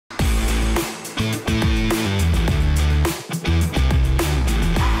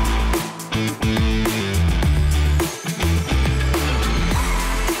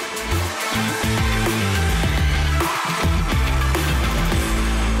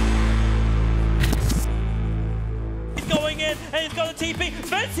TP.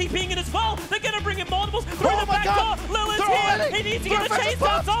 Sven's TPing in as well. They're going to bring in multiples through the back door. Lil is here. He needs to get the chase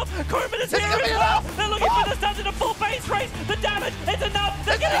downs off. Kuman is here as well. They're looking for the stunts in a full base race. The damage is enough.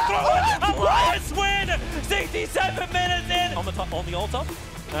 They're getting through it. Alliance win. 67 minutes in. On the altar.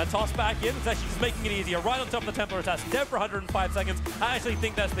 Toss back in. It's actually just making it easier. Right on top of the Templar attacks. Dead for 105 seconds. I actually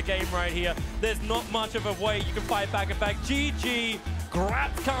think that's the game right here. There's not much of a way you can fight back and back. GG.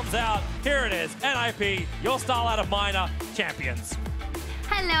 Grat comes out. Here it is. NIP, your StarLadder minor champions.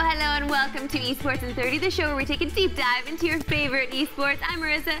 Hello, and welcome to Esports in 30, the show where we take a deep dive into your favorite esports. I'm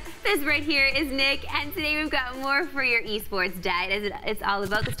Marissa, this right here is Nick, and today we've got more for your esports diet. It's all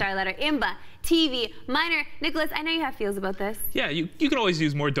about the StarLadder ImbaTV minor. Nicholas, I know you have feels about this. Yeah, you can always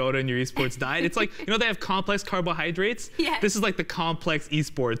use more Dota in your esports diet. It's like, they have complex carbohydrates. Yeah. This is like the complex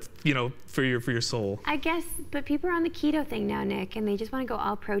esports, for your soul. I guess, but people are on the keto thing now, Nick, and they just want to go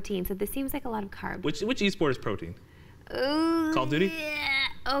all protein, so this seems like a lot of carbs. Which esport is protein? Ooh, Call of Duty? Yeah.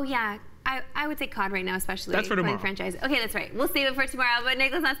 Oh, yeah. I would say COD right now, especially. That's for tomorrow. Franchise. Okay, that's right. We'll save it for tomorrow, but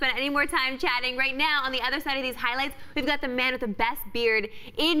Nick, let's not spend any more time chatting. Right now, on the other side of these highlights, we've got the man with the best beard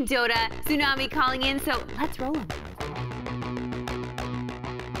in Dota, Tsunami, calling in, so let's roll him.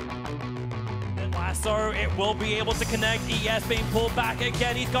 So it will be able to connect. ES being pulled back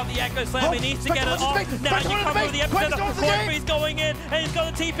again. He's got the Echo Slam. He needs to get it off. Now you come over the Epicenter. He's going in, and he's got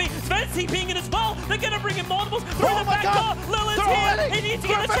a TP. Sven's TPing in as well. They're going to bring in multiples through the back door. Lil is here. He needs to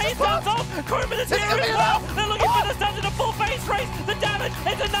get the chase downs off. Kuman is here as well. They're looking for the stunts in a full base race. The damage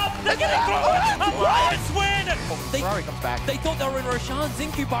is enough. They're getting through it. Alliance win. Ferrari comes back. They thought they were in Roshan's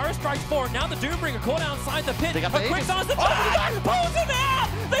Zincu. Barra strikes for it. Now the Doombringer caught outside the pit. They got a quick silence. The back pulls him out.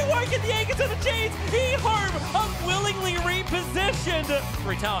 They work in the Aegis of the Chains. eHarm unwillingly repositioned.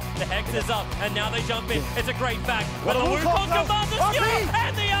 Free tower, the Hex is up, and now they jump in. It's a great fact. But the Wukong command the skill,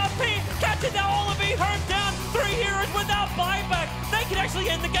 and the RP catches now all of eHarm down. 3 heroes without buyback. They can actually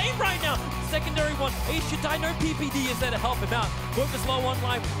end the game right now. Secondary one, Ace should die. No PPD is there to help him out. Book is low on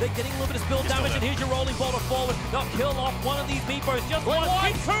life. They're getting a little bit of spill damage, and here's your rolling boulder forward. They'll kill off one of these meatballs. Just one.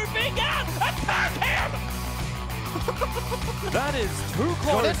 He's trooping out. Attack him! That is too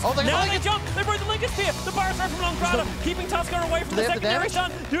close. Now they jump. They bring the Lincoln Spear. The Barra Strike from Longgrada, keeping Tusker away from the secondary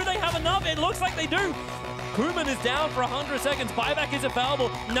stun. Do they have enough? It looks like they do. Kuman is down for 100 seconds. Buyback is available.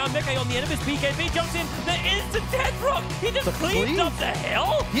 Now Mikke on the end of his BKB jumps in. The instant death rock. He just cleaned up the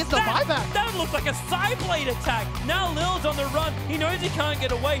hell. He has the buyback. That looked like a side blade attack. Now Lil's on the run. He knows he can't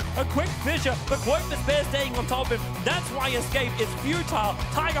get away. A quick fissure, but Quote the Spear staying on top of him. That's why escape is futile.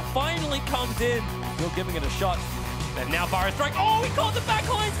 Tiger finally comes in. Still giving it a shot. And now Barra Strike. Oh, he caught the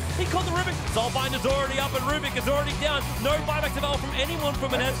backlines. He caught the Rubik. Soulbinder's already up and Rubik is already down. No buybacks available from anyone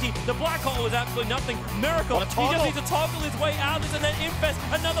from Mineski. The black hole is absolutely nothing. Miracle. He just needs to toggle his way out of this, and then Infest.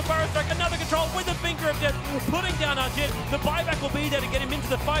 Another Barra Strike, another control with the finger of death. Putting down Arjit. The buyback will be there to get him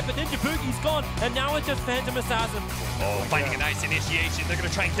into the fight, but Ninja Boogie's gone. And now it's just Phantom Assassin. Oh, finding a nice initiation. They're going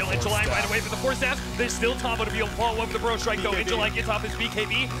to try and kill Injuline right away for the force dance. There's still Tombo to be able to follow up with the Bro Strike, though. Injuline gets off his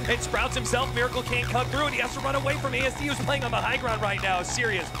BKB and Sprouts himself. Miracle can't cut through, and he has to run away from ASD, who's playing on the high ground right now.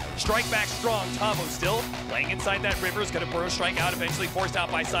 Serious. Strike back strong. Tombo still playing inside that river. Is going to Burrow Strike out, eventually forced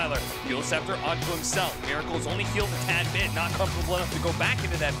out by Sylar. Fuel Scepter onto himself. Miracle's only healed a tad bit, not comfortable enough to go back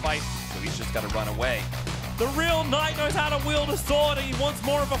into that fight, so he's just got to run away. The real knight knows how to wield a sword, and he wants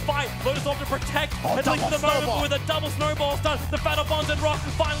more of a fight. Lotus off to protect, at least for the moment, with a double snowball stun. The Fatal Bonds and Rock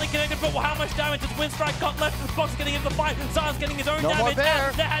finally connected, but how much damage does Windstrike got left? Fox getting into the fight. Silence getting his own damage.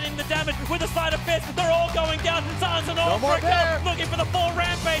 They're adding the damage with a side of fist. They're all going down. Silence and all for a kill. Looking for the full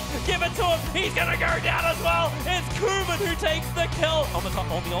rampage. Give it to him. He's gonna go down as well. It's Kuman who takes the kill. On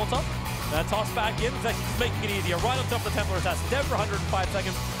the altar. Toss back in. It's actually just making it easier. Right on top of the Templar attacks. Dead for 105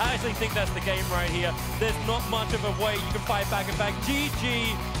 seconds. I actually think that's the game right here. There's not much of a way you can fight back and back.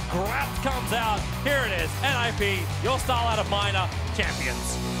 GG. Grat comes out. Here it is. NIP, your StarLadder minor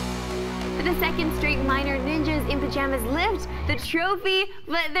champions. For the second straight minor, Ninjas in Pyjamas lift the trophy,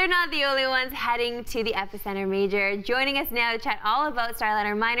 but they're not the only ones heading to the Epicenter Major. Joining us now to chat all about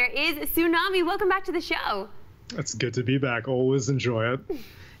StarLadder minor is Tsunami. Welcome back to the show. It's good to be back. Always enjoy it.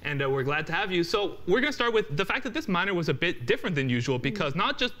 And we're glad to have you. So we're going to start with the fact that this minor was a bit different than usual because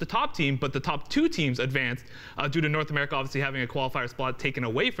not just the top team, but the top 2 teams advanced due to North America obviously having a qualifier spot taken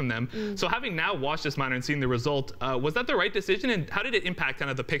away from them. So having now watched this minor and seen the result, was that the right decision? And how did it impact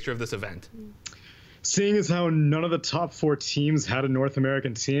kind of the picture of this event? Seeing as how none of the top 4 teams had a North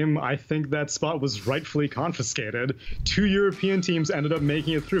American team, I think that spot was rightfully confiscated. 2 European teams ended up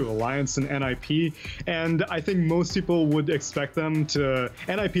making it through, Alliance and NIP, and I think most people would expect them to,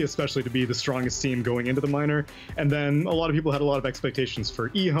 NIP especially, to be the strongest team going into the minor, and then a lot of people had a lot of expectations for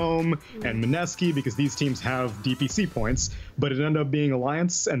eHome and Mineski because these teams have DPC points, but it ended up being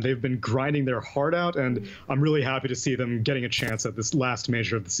Alliance, and they've been grinding their heart out, and I'm really happy to see them getting a chance at this last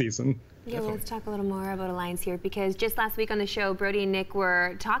major of the season. Yeah, well, let's talk a little more about Alliance here, because just last week on the show, Brody and Nick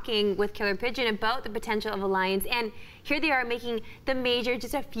were talking with Killer Pigeon about the potential of Alliance, and here they are making the major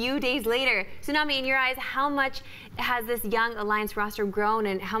just a few days later. Tsunami, in your eyes, how much has this young Alliance roster grown,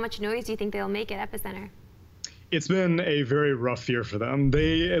 and how much noise do you think they'll make at Epicenter? It's been a very rough year for them.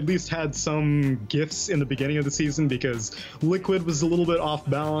 They at least had some gifts in the beginning of the season because Liquid was a little bit off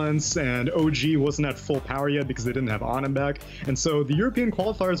balance and OG wasn't at full power yet because they didn't have Anim back. And so the European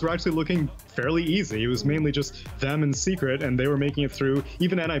qualifiers were actually looking fairly easy. It was mainly just them and Secret, and they were making it through.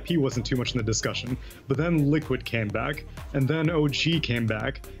 Even NIP wasn't too much in the discussion. But then Liquid came back, and then OG came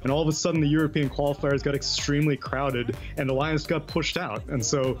back, and all of a sudden the European qualifiers got extremely crowded, and Alliance got pushed out. And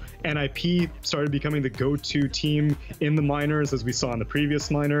so NIP started becoming the go-to team in the minors, as we saw in the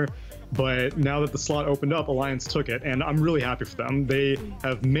previous minor. But now that the slot opened up, Alliance took it, and I'm really happy for them. They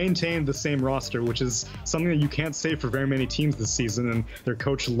have maintained the same roster, which is something that you can't say for very many teams this season. And their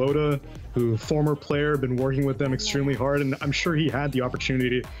coach, Loda, who former player, been working with them extremely hard, and I'm sure he had the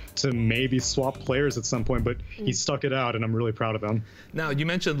opportunity to maybe swap players at some point, but he stuck it out, and I'm really proud of them. Now, you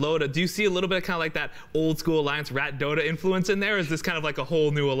mentioned Loda. Do you see a little bit of kind of like that old school Alliance Rat Dota influence in there, or is this kind of like a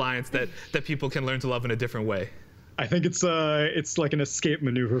whole new Alliance that people can learn to love in a different way? I think it's like an escape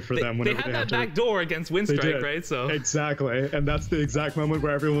maneuver for them. They had that back door against Winstrike, right? So exactly, and that's the exact moment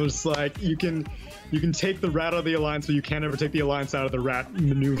where everyone was like, you can take the rat out of the Alliance, but you can't ever take the Alliance out of the rat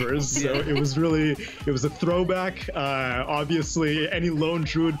maneuvers. So it was a throwback. Obviously, any lone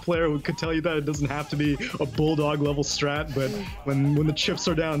druid player could tell you that it doesn't have to be a bulldog level strat, but when the chips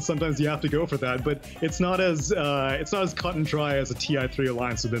are down, sometimes you have to go for that. But it's not as cut and dry as a TI3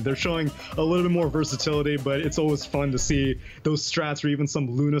 Alliance with it. They're showing a little bit more versatility, but it's always fun to see those strats or even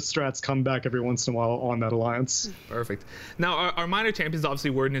some Luna strats come back every once in a while on that Alliance. Perfect. Now, our minor champions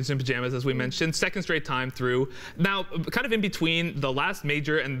obviously were Ninjas in Pyjamas, as we mentioned, second straight time through. Now, kind of in between the last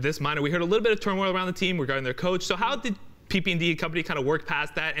major and this minor, we heard a little bit of turmoil around the team regarding their coach. So how did PP&D and company kind of work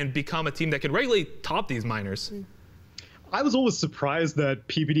past that and become a team that could regularly top these minors? I was always surprised that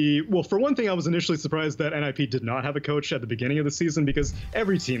PPD, well, for one thing, I was initially surprised that NIP did not have a coach at the beginning of the season, because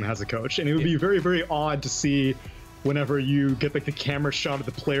every team has a coach, and it would be very, very odd to see whenever you get like the camera shot of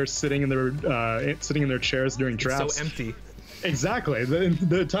the players sitting in their chairs during drafts. It's so empty. Exactly.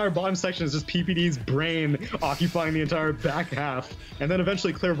 The entire bottom section is just PPD's brain occupying the entire back half, and then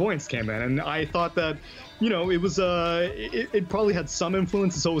eventually Clairvoyance came in, and I thought that, you know, it was it probably had some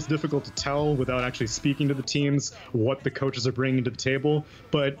influence. It's always difficult to tell without actually speaking to the teams what the coaches are bringing to the table,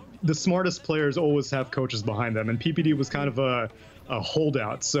 but the smartest players always have coaches behind them, and PPD was kind of a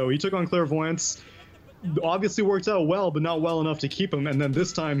holdout. So he took on Clairvoyance. Obviously worked out well, but not well enough to keep him. And then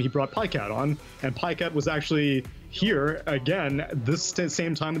this time he brought Pycat on, and Pycat was actually here again this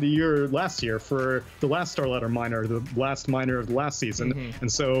same time of the year last year for the last StarLadder minor, the last minor of the last season.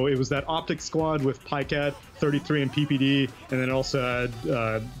 And so it was that Optic squad with Pycat, 33, and PPD, and then it also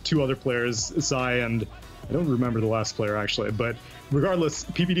had 2 other players, Zai and I don't remember the last player actually, but regardless,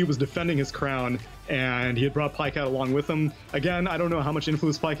 PPD was defending his crown, and he had brought Pycat along with him. Again, I don't know how much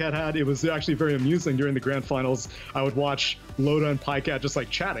influence Pycat had. It was actually very amusing during the grand finals. I would watch Loda and Pycat just like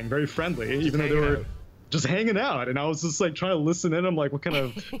chatting, very friendly, even though they were just hanging out, and I was just like trying to listen in. I'm like, what kind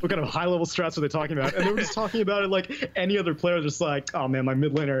of high level strats are they talking about? And they were just talking about it like any other player, just like, oh man, my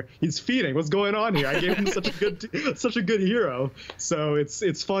mid laner, he's feeding. What's going on here? I gave him such a good hero. So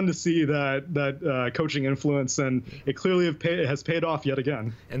it's fun to see that coaching influence, and it clearly has paid off yet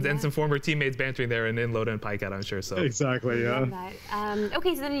again. And then some former teammates bantering there in Loda and Pycat, I'm sure. So exactly, yeah.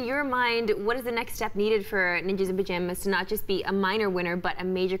 Okay, so then in your mind, what is the next step needed for Ninjas in Pyjamas to not just be a minor winner, but a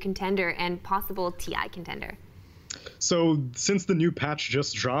major contender and possible TI contender? So since the new patch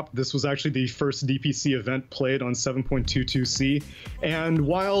just dropped, this was actually the first DPC event played on 7.22c, and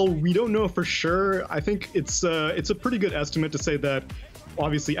while we don't know for sure, I think it's a pretty good estimate to say that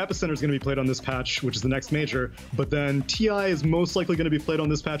obviously Epicenter is going to be played on this patch, which is the next major, but then TI is most likely going to be played on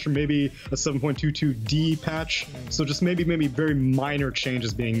this patch, or maybe a 7.22d patch. So just maybe very minor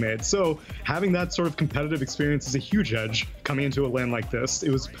changes being made. So having that sort of competitive experience is a huge edge coming into a LAN like this.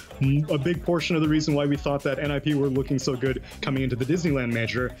 It was a big portion of the reason why we thought that NIP were looking so good coming into the Disneyland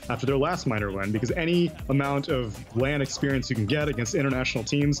major after their last minor win, because any amount of LAN experience you can get against international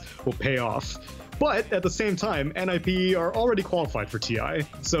teams will pay off. But at the same time, NIP are already qualified for TI.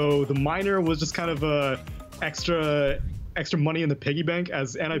 So the minor was just kind of a extra money in the piggy bank,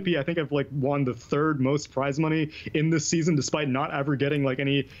 as NIP I think have like won the 3rd most prize money in this season, despite not ever getting like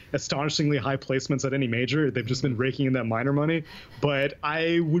any astonishingly high placements at any major. They've just been raking in that minor money. But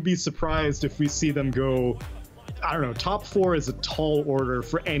I would be surprised if we see them go, I don't know, top 4 is a tall order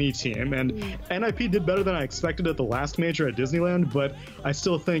for any team. And NIP did better than I expected at the last major at Disneyland, but I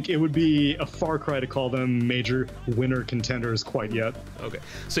still think it would be a far cry to call them major winner contenders quite yet. Okay,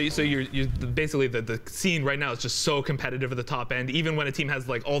 so you're basically the scene right now is just so competitive at the top end, even when a team has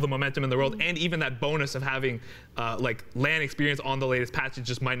like all the momentum in the world, and even that bonus of having like LAN experience on the latest patches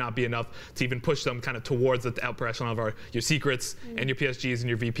just might not be enough to even push them kind of towards the upper echelon of your secrets and your PSGs and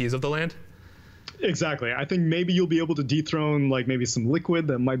your VPs of the land. Exactly. I think maybe you'll be able to dethrone like maybe some Liquid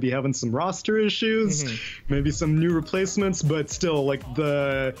that might be having some roster issues, maybe some new replacements, but still like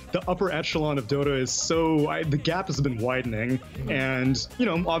the upper echelon of Dota is so the gap has been widening, and you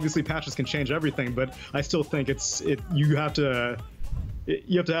know, obviously patches can change everything, but I still think you have to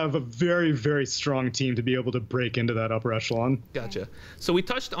have a very, very strong team to be able to break into that upper echelon. Gotcha. So we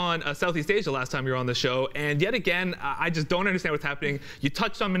touched on Southeast Asia last time you were on the show, and yet again, I just don't understand what's happening. You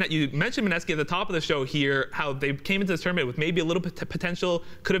touched on you mentioned Mineski at the top of the show here, how they came into this tournament with maybe a little potential,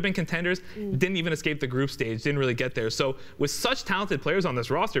 could have been contenders, didn't even escape the group stage, didn't really get there. So with such talented players on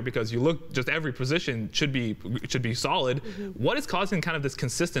this roster, because you look, just every position should be solid, what is causing kind of this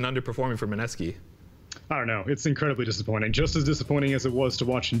consistent underperforming for Mineski? I don't know. It's incredibly disappointing. Just as disappointing as it was to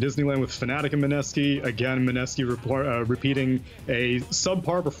watch in Disneyland with Fnatic and Mineski. Again, Mineski repeating a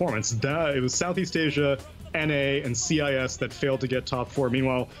subpar performance. It was Southeast Asia, NA, and CIS that failed to get top 4.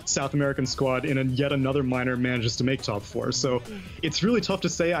 Meanwhile, South American squad in yet another minor manages to make top 4. So it's really tough to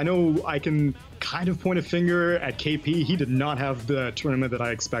say. I know I can kind of point a finger at KP. He did not have the tournament that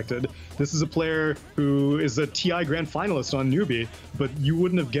I expected. This is a player who is a TI Grand Finalist on Newbie, but you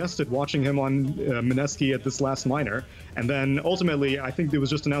wouldn't have guessed it watching him on Mineski at this last minor. And then ultimately, I think it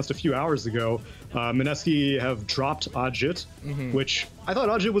was just announced a few hours ago, Mineski have dropped Ajit, which I thought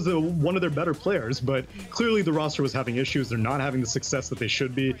Ajit was one of their better players, but clearly the roster was having issues. They're not having the success that they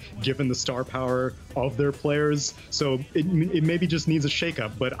should be, given the star power of their players. So it maybe just needs a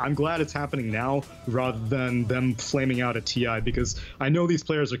shakeup, but I'm glad it's happening now rather than them flaming out at TI, because I know these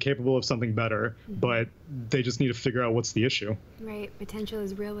players are capable of something better, but they just need to figure out what's the issue. Right, potential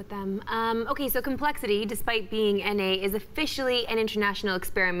is real with them. Okay, so Complexity, despite being NA, is officially an international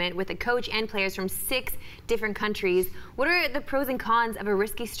experiment with a coach and players from 6 different countries. What are the pros and cons of a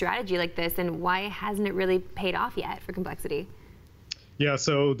risky strategy like this, and why hasn't it really paid off yet for Complexity? Yeah,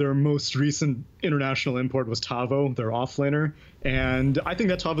 so their most recent international import was Tavo, their offlaner, and I think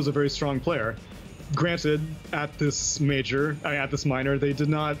that Tavo's a very strong player. Granted, at this minor, they did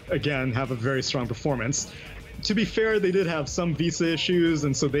not, again, have a very strong performance. To be fair, they did have some visa issues,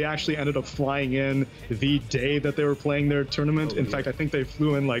 and so they actually ended up flying in the day that they were playing their tournament. In fact, I think they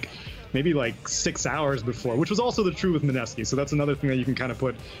flew in maybe 6 hours before, which was also the true with Mineski. So that's another thing that you can kind of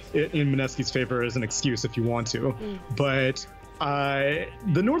put in Mineski's favor as an excuse if you want to. But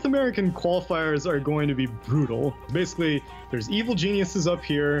the North American qualifiers are going to be brutal. Basically, there's Evil Geniuses up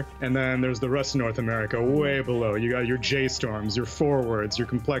here, and then there's the rest of North America way below. You got your J-Storms, your Forwards, your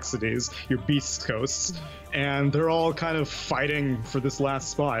Complexities, your Beast Coasts, and they're all kind of fighting for this last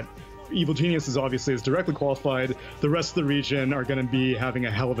spot. Evil Geniuses obviously is directly qualified. The rest of the region are going to be having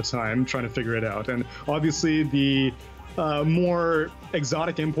a hell of a time trying to figure it out. And obviously the more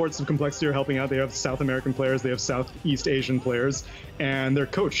exotic imports of Complexity are helping out. They have South American players, they have Southeast Asian players, and their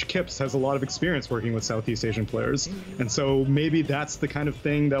coach, Kips, has a lot of experience working with Southeast Asian players. And so maybe that's the kind of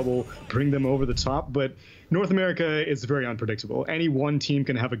thing that will bring them over the top. But North America is very unpredictable. Any one team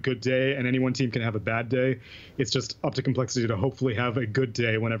can have a good day, and any one team can have a bad day. It's just up to Complexity to hopefully have a good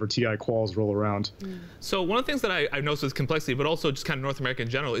day whenever TI quals roll around. So one of the things that I've noticed with Complexity, but also just kind of North America in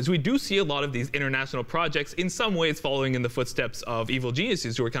general, is we do see a lot of these international projects in some ways following in the footsteps of Evil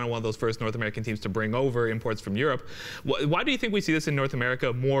Geniuses, who were kind of one of those first North American teams to bring over imports from Europe. Why do you think we see this in North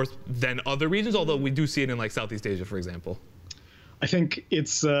America more than other regions, although we do see it in like Southeast Asia, for example? I think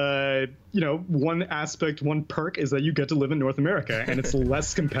it's, one aspect, one perk is that you get to live in North America, and it's a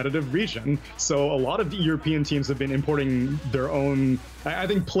less competitive region. So a lot of European teams have been importing their own, I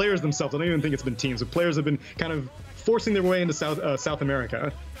think players themselves, I don't even think it's been teams, but players have been kind of forcing their way into South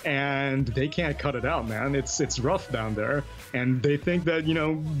America, and they can't cut it out, man. It's rough down there, and they think that, you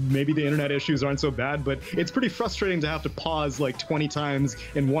know, maybe the internet issues aren't so bad, but it's pretty frustrating to have to pause like 20 times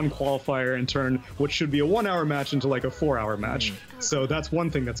in one qualifier and turn what should be a 1-hour match into like a 4-hour match. So that's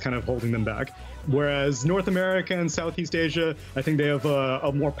one thing that's kind of holding them back. Whereas North America and Southeast Asia, I think they have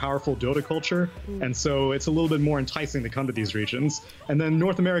a more powerful Dota culture, and so it's a little bit more enticing to come to these regions. And then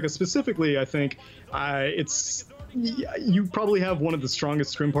North America specifically, I think you probably have one of the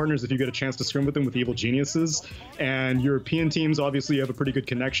strongest scrim partners if you get a chance to scrim with them with Evil Geniuses. And European teams, obviously, you have a pretty good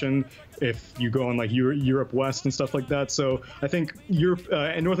connection if you go on like Europe West and stuff like that. So I think Europe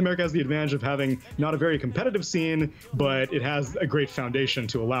and North America has the advantage of having not a very competitive scene, but it has a great foundation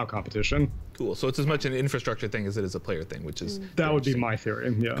to allow competition. Cool. So it's as much an infrastructure thing as it is a player thing, which is that would be my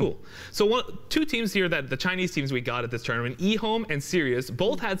theory. Yeah. Cool. So two teams here that the Chinese teams we got at this tournament, eHome and Sirius,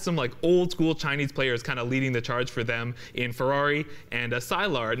 both had some like old school Chinese players kind of leading the charge for them in Ferrari and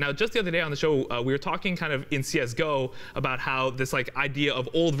StarLadder. Now, just the other day on the show, we were talking kind of in CS:GO about how this like idea of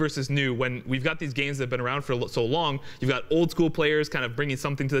old versus new, when we've got these games that have been around for so long, you've got old school players kind of bringing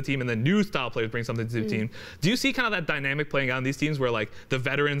something to the team, and then new style players bring something to the team. Do you see kind of that dynamic playing out in these teams where like the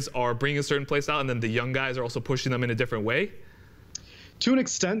veterans are bringing a certain play style and then the young guys are also pushing them in a different way? To an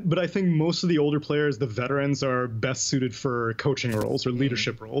extent, but I think most of the older players, the veterans, are best suited for coaching roles or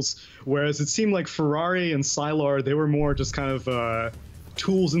leadership roles. Whereas it seemed like Ferrari and StarLadder, they were more just kind of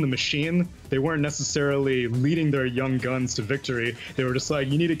tools in the machine. They weren't necessarily leading their young guns to victory. They were just like,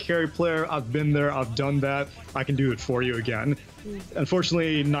 you need a carry player, I've been there, I've done that, I can do it for you again.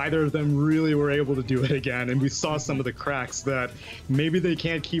 Unfortunately, neither of them really were able to do it again, and we saw some of the cracks that maybe they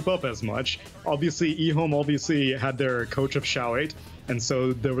can't keep up as much. Obviously, eHome obviously had their coach of Xiao 8, and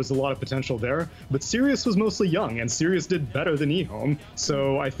so there was a lot of potential there, but Sirius was mostly young, and Sirius did better than eHome,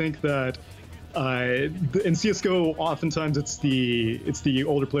 so I think that in CSGO, oftentimes it's the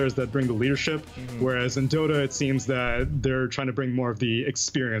older players that bring the leadership, whereas in Dota it seems that they're trying to bring more of the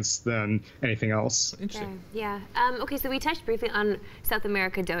experience than anything else. Interesting. Yeah. Okay, so we touched briefly on South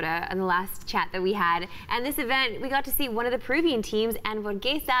America Dota in the last chat that we had, and this event we got to see one of the Peruvian teams,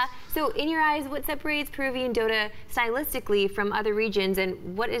 Hamburguesa. So in your eyes, what separates Peruvian Dota stylistically from other regions,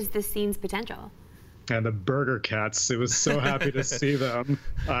 and what is the scene's potential? And the Burger Cats, it was so happy to see them.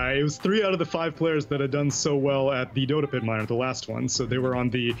 It was 3 out of the 5 players that had done so well at the Dota Pit Minor, the last one. So they were on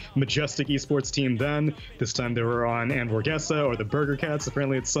the Majestic Esports team then. This time they were on Hamburguesa or the Burger Cats.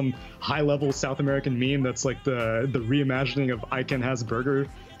 Apparently it's some high-level South American meme that's like the reimagining of Icon has burger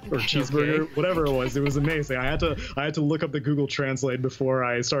or cheeseburger, whatever it was. It was amazing. I had to look up the Google Translate before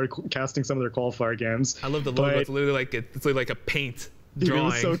I started casting some of their qualifier games. I love the logo. It's literally like a paint drawing. It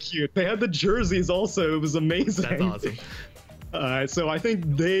was so cute. They had the jerseys also. It was amazing. That's awesome. So I think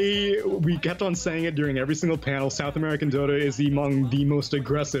we kept on saying it during every single panel, South American Dota is among the most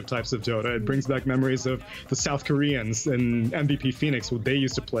aggressive types of Dota. It brings back memories of the South Koreans and MVP Phoenix, what they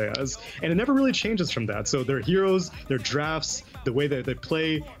used to play as. And it never really changes from that. So their heroes, their drafts, the way that they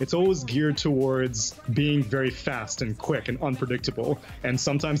play, it's always geared towards being very fast and quick and unpredictable. And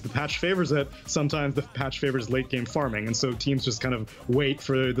sometimes the patch favors it, sometimes the patch favors late game farming. And so teams just kind of wait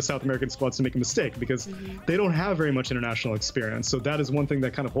for the South American squads to make a mistake because they don't have very much international experience. So that is one thing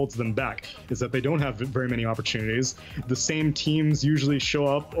that kind of holds them back, is that they don't have very many opportunities. The same teams usually show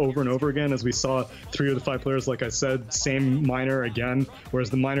up over and over again, as we saw 3 of the 5 players, like I said, same minor again,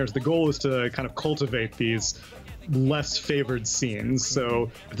 whereas the minors, the goal is to kind of cultivate these less favored scenes. So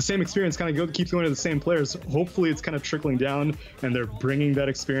if the same experience kind of keeps going to the same players, hopefully it's kind of trickling down and they're bringing that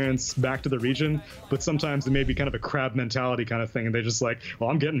experience back to the region. But sometimes it may be kind of a crab mentality kind of thing, and they're just like, well,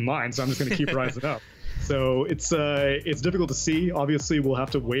 I'm getting mine, so I'm just going to keep rising up. So it's difficult to see. Obviously, we'll have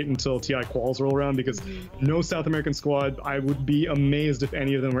to wait until TI quals roll around, because no South American squad, I would be amazed if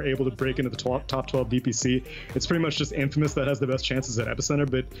any of them were able to break into the top 12 DPC. It's pretty much just Infamous that has the best chances at Epicenter,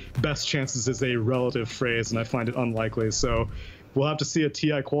 but best chances is a relative phrase, and I find it unlikely. So we'll have to see at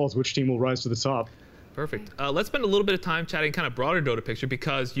TI quals which team will rise to the top. Perfect. Let's spend a little bit of time chatting kind of broader Dota picture,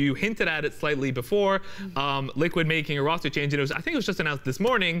 because you hinted at it slightly before, Liquid making a roster change. And I think it was just announced this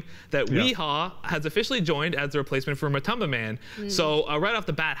morning that Weehaw has officially joined as the replacement for Matumba Man. So right off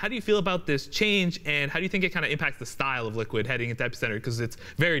the bat, how do you feel about this change, and how do you think it kind of impacts the style of Liquid heading into Epicenter? Because it's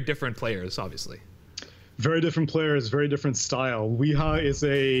very different players, obviously. Very different players, very different style. Weehaw is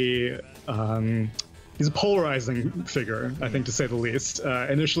a he's a polarizing figure, I think, to say the least.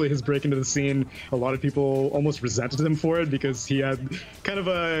 Initially, his break into the scene, a lot of people almost resented him for it because he had kind of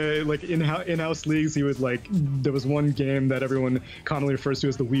a, like, in-house leagues. He would, like, there was one game that everyone commonly refers to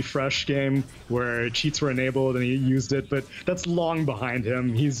as the We Fresh game, where cheats were enabled and he used it, but that's long behind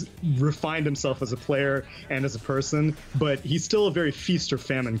him. He's refined himself as a player and as a person, but he's still a very feast or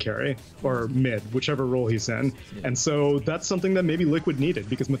famine carry, or mid, whichever role he's in. And so that's something that maybe Liquid needed,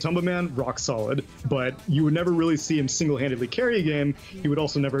 because Matumba Man, rock solid, but you would never really see him single-handedly carry a game. He would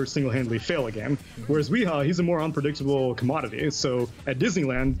also never single-handedly fail a game. Whereas Weehaw, he's a more unpredictable commodity. So at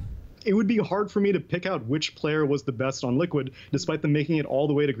Disneyland, it would be hard for me to pick out which player was the best on Liquid, despite them making it all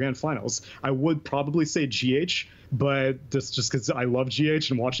the way to Grand Finals. I would probably say GH, but just because I love GH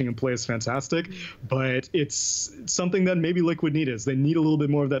and watching him play is fantastic. But it's something that maybe Liquid need is they need a little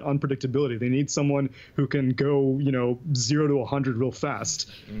bit more of that unpredictability. They need someone who can go, 0 to 100 real fast.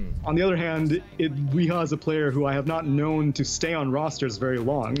 On the other hand, Weehaw is a player who I have not known to stay on rosters very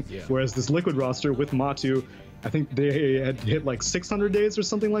long, whereas this Liquid roster with Matu, I think they had hit like 600 days or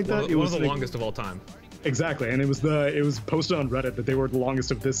something like that. It was the longest of all time. Exactly, and it was posted on Reddit that they were the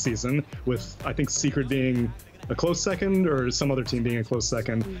longest of this season, with I think Secret being a close second or some other team being a close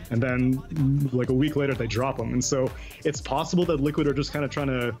second, and then like a week later they drop them. And so it's possible that Liquid are just kind of trying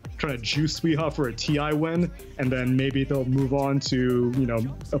to juice Weehaw for a TI win, and then maybe they'll move on to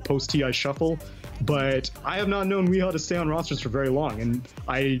a post TI shuffle. But I have not known Weehaw to stay on rosters for very long, and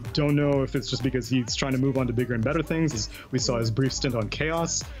I don't know if it's just because he's trying to move on to bigger and better things, as we saw his brief stint on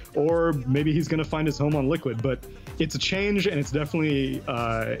Chaos, or maybe he's going to find his home on Liquid. But it's a change, and it's definitely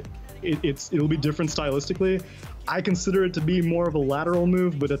it'll be different stylistically. I consider it to be more of a lateral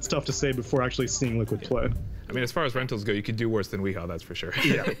move, but it's tough to say before actually seeing Liquid play. I mean, as far as rentals go, you could do worse than Weehaw, that's for sure.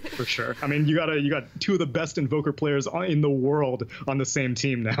 Yeah, for sure. I mean, you got two of the best Invoker players in the world on the same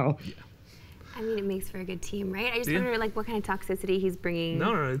team now. Yeah. I mean, it makes for a good team, right? I just wonder, like, what kind of toxicity he's bringing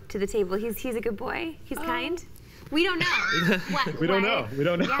to the table. He's a good boy. He's kind. We don't know. We don't know.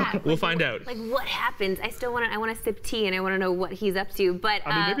 Yeah, we'll find out. Like, what happens? I want to sip tea, and I want to know what he's up to. But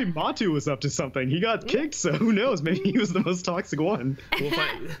I mean, maybe Matu was up to something. He got kicked, so who knows? Maybe he was the most toxic one. We'll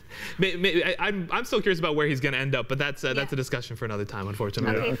find. I'm still curious about where he's going to end up, but that's a discussion for another time,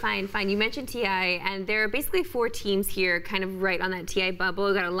 unfortunately. Okay, fine. You mentioned TI, and there are basically 4 teams here, kind of right on that TI bubble.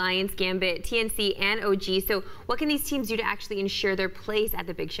 We've got Alliance, Gambit, TNC, and OG. So, what can these teams do to actually ensure their place at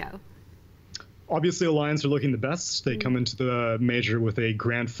the big show? Obviously, Alliance are looking the best. They come into the major with a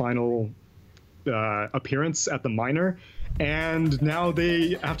grand final appearance at the minor, and now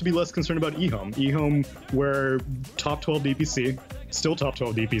they have to be less concerned about eHome. eHome were top 12 DPC, still top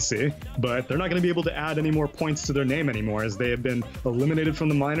 12 DPC, but they're not going to be able to add any more points to their name anymore, as they have been eliminated from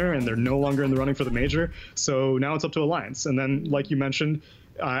the minor and they're no longer in the running for the major. So now it's up to Alliance. And then, like you mentioned,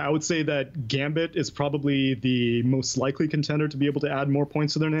 I would say that Gambit is probably the most likely contender to be able to add more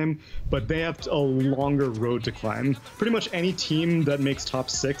points to their name, but they have a longer road to climb. Pretty much any team that makes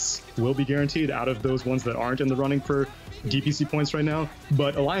top 6 will be guaranteed out of those ones that aren't in the running for DPC points right now,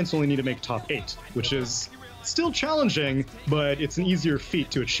 but Alliance only need to make top 8, which is still challenging, but it's an easier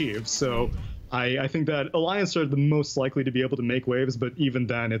feat to achieve. So I think that Alliance are the most likely to be able to make waves, but even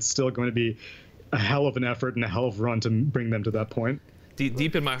then, it's still going to be a hell of an effort and a hell of a run to bring them to that point.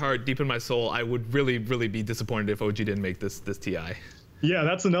 Deep in my heart, deep in my soul, I would really, really be disappointed if OG didn't make this TI. Yeah,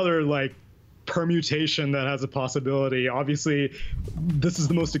 that's another like permutation that has a possibility. Obviously, this is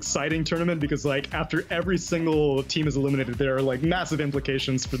the most exciting tournament because like after every single team is eliminated, there are like massive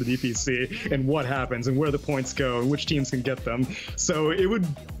implications for the DPC and what happens and where the points go and which teams can get them. So it would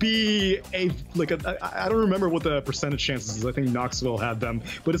be I don't remember what the percentage chances is. I think Knoxville had them,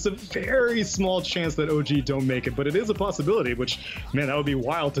 but it's a very small chance that OG don't make it, but it is a possibility, which, man, that would be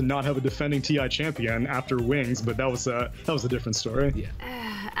wild to not have a defending TI champion after Wings, but that was a different story. Yeah.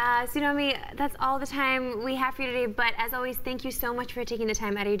 Tsunami, that's all the time we have for you today, but as always, thank you so much for taking the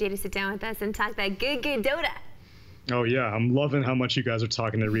time out of your day to sit down with us and talk that good Dota. Oh yeah, I'm loving how much you guys are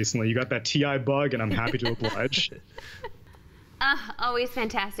talking it recently. You got that TI bug, and I'm happy to oblige. Always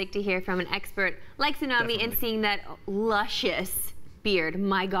fantastic to hear from an expert like Tsunami and seeing that luscious beard.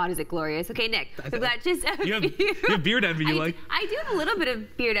 My God, is it glorious. Okay, Nick, we've got just you have beard envy, I do have a little bit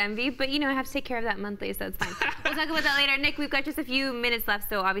of beard envy, but you know, I have to take care of that monthly, so it's fine. We'll talk about that later. Nick, we've got just a few minutes left,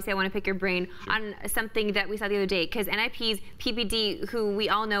 so obviously I want to pick your brain on something that we saw the other day, because NIP's PPD, who we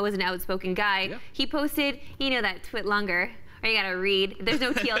all know is an outspoken guy, he posted, you know, that twit longer, or you gotta read. There's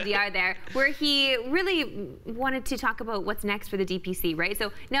no TLDR there, where he really wanted to talk about what's next for the DPC, right?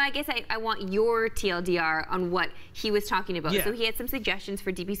 So now I guess I want your TLDR on what he was talking about. Yeah. So he had some suggestions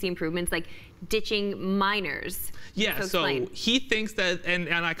for DPC improvements, like ditching minors. Yeah, so he thinks that, and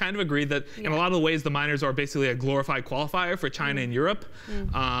I kind of agree that in a lot of the ways the minors are basically a glorified qualifier for China and Europe.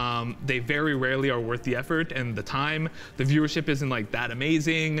 They very rarely are worth the effort and the time. The viewership isn't like that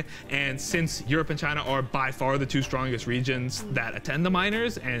amazing, and since Europe and China are by far the two strongest regions that attend the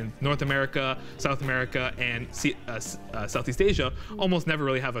minors, and North America, South America, and Southeast Asia almost never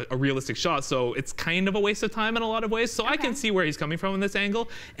really have a realistic shot, so it's kind of a waste of time in a lot of ways. So I can see where he's coming from in this angle,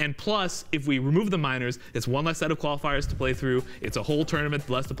 and plus, if we remove the minors, it's one less set of qualifiers to play through, it's a whole tournament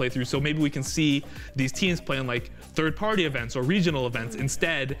less to play through, so maybe we can see these teams playing like third-party events or regional events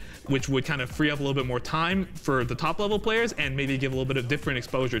instead, which would kind of free up a little bit more time for the top-level players and maybe give a little bit of different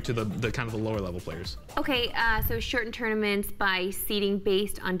exposure to the kind of the lower-level players. Okay, so shorten tournaments by seeding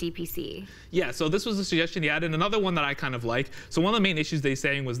based on DPC. Yeah, so this was a suggestion he had, and another one that I kind of like. So one of the main issues they're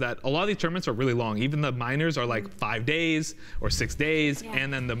saying was that a lot of these tournaments are really long. Even the minors are like 5 days or 6 days,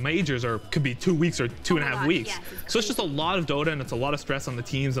 and then the majors could be 2 weeks or 2.5 weeks. Yes, so it's just a lot of Dota, and it's a lot of stress on the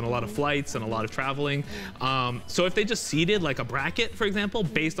teams and a lot of flights and a lot of traveling. So if they just seeded like a bracket, for example,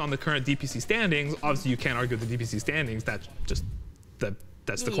 based on the current DPC standings, obviously you can't argue with the DPC standings. That's just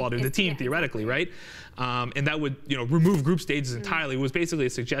that's the quality of the team, theoretically, right? And that would, remove group stages entirely. It was basically a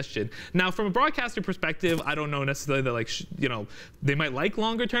suggestion. Now, from a broadcaster perspective, I don't know necessarily that, they might like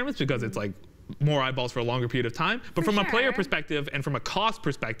longer tournaments because it's like more eyeballs for a longer period of time. But from a player perspective and from a cost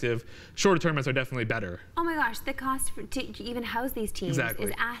perspective, shorter tournaments are definitely better. Oh my gosh, the cost to even house these teams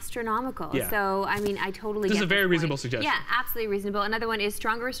is astronomical. Yeah. So, I mean, I totally get this is a very reasonable suggestion. Yeah, absolutely reasonable. Another one is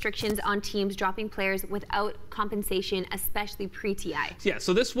stronger restrictions on teams dropping players without compensation, especially pre-TI. Yeah,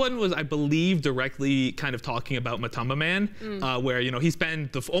 so this one was, I believe, directly kind of talking about Matamba Man, where, he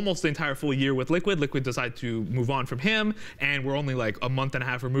spent almost the entire full year with Liquid. Liquid decided to move on from him, and we're only like a month and a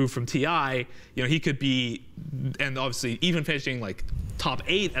half removed from TI. He could be, and obviously even finishing like top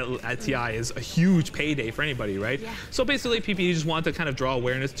 8 at TI is a huge payday for anybody, right? Yeah. So basically PPD just wanted to kind of draw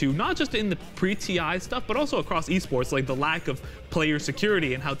awareness to not just in the pre-TI stuff, but also across esports, like the lack of player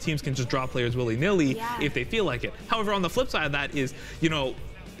security and how teams can just drop players willy-nilly if they feel like it. However, on the flip side of that is,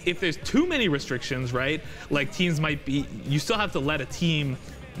 if there's too many restrictions, right? Like teams might be, you still have to let a team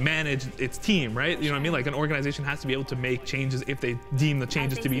manage its team, right? You know what I mean? Like an organization has to be able to make changes if they deem the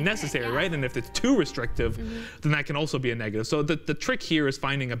changes to be necessary, right? And if it's too restrictive, then that can also be a negative. So the trick here is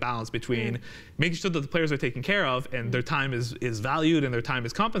finding a balance between making sure that the players are taken care of and their time is valued and their time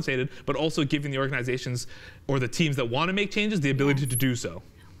is compensated, but also giving the organizations or the teams that want to make changes the ability to do so.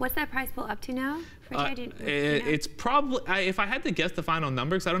 What's that prize pool up to now? It's probably, if I had to guess the final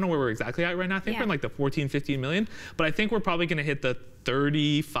number, because I don't know where we're exactly at right now, I think we're in like the 14, 15 million, but I think we're probably going to hit the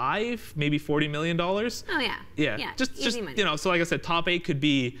 35, maybe $40 million. Oh yeah. Yeah. Just money. So like I said, top 8 could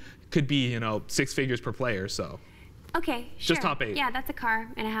be 6 figures per player. So. Okay, sure. Just top 8. Yeah, that's a car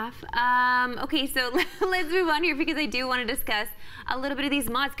and a half. Okay, so let's move on here because I do want to discuss a little bit of these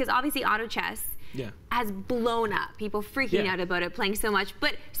mods because obviously Autochess has blown up. People freaking out about it, playing so much.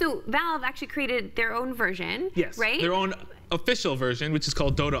 But so Valve actually created their own version, right? Their own official version, which is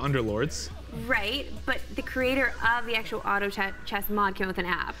called Dota Underlords. Right, but the creator of the actual Autochess mod came with an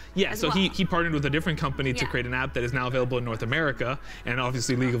app. Yeah, so he partnered with a different company to create an app that is now available in North America, and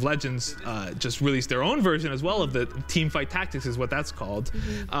obviously League of Legends just released their own version as well of the Teamfight Tactics is what that's called.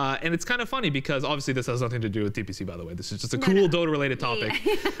 And it's kind of funny because obviously this has nothing to do with DPC, by the way. This is just a cool Dota-related topic.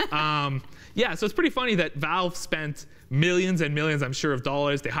 Yeah, so it's pretty funny that Valve spent millions and millions, I'm sure, of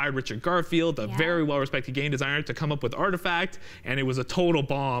dollars. They hired Richard Garfield, a very well-respected game designer, to come up with Artifact, and it was a total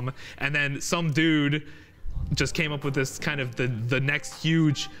bomb. And then some dude just came up with this kind of the next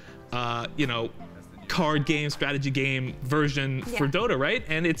huge, card game, strategy game version for Dota, right?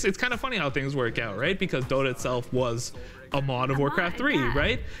 And it's kind of funny how things work out, right? Because Dota itself was a mod of Warcraft 3,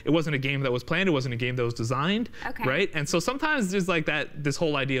 right? It wasn't a game that was planned. It wasn't a game that was designed, right? And so sometimes there's like this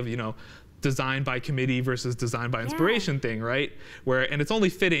whole idea of, designed by committee versus designed by inspiration thing, right? And it's only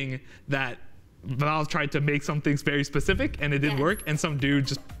fitting that Valve tried to make something very specific and it didn't work, and some dude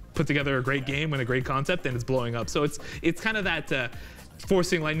just put together a great game and a great concept and it's blowing up. So it's kind of that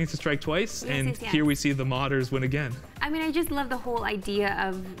forcing lightning to strike twice, and here we see the modders win again. I mean, I just love the whole idea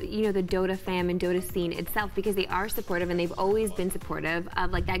of, the Dota fam and Dota scene itself, because they are supportive and they've always been supportive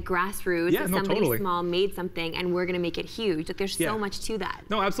of like that grassroots, somebody small made something and we're gonna make it huge. Like there's so much to that.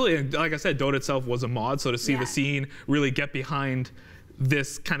 No, absolutely. And like I said, Dota itself was a mod, so to see the scene really get behind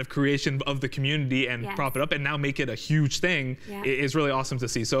this kind of creation of the community and prop it up and now make it a huge thing is really awesome to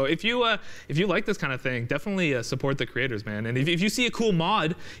see. So if you like this kind of thing, definitely support the creators, man. And if you see a cool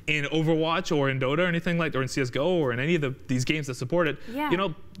mod in Overwatch or in Dota or anything like, or in CS:GO or in any of these games that support it, you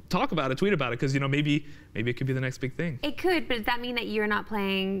know, talk about it, tweet about it, because, you know, maybe it could be the next big thing. It could, but does that mean that you're not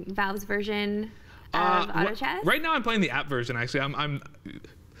playing Valve's version of Autochess? Right now I'm playing the app version, actually.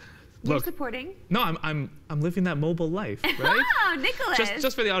 You're supporting? No, I'm living that mobile life, right? Oh, Nicholas!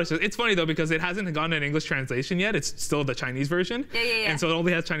 Just for the Autochess. It's funny though, because it hasn't gotten an English translation yet. It's still the Chinese version. Yeah. And so it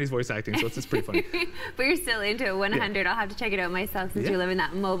only has Chinese voice acting, so it's pretty funny. But you're still into it 100. I'll have to check it out myself since you're living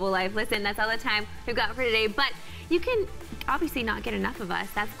that mobile life. Listen, that's all the time we've got for today, but you can obviously not get enough of us.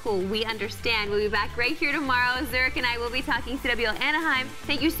 That's cool. We understand. We'll be back right here tomorrow. Zurich and I will be talking CWL Anaheim.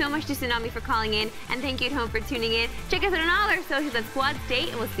 Thank you so much to Tsunami for calling in, and thank you at home for tuning in. Check us out on all our socials at Squad State,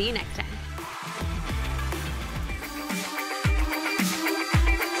 and we'll see you next time.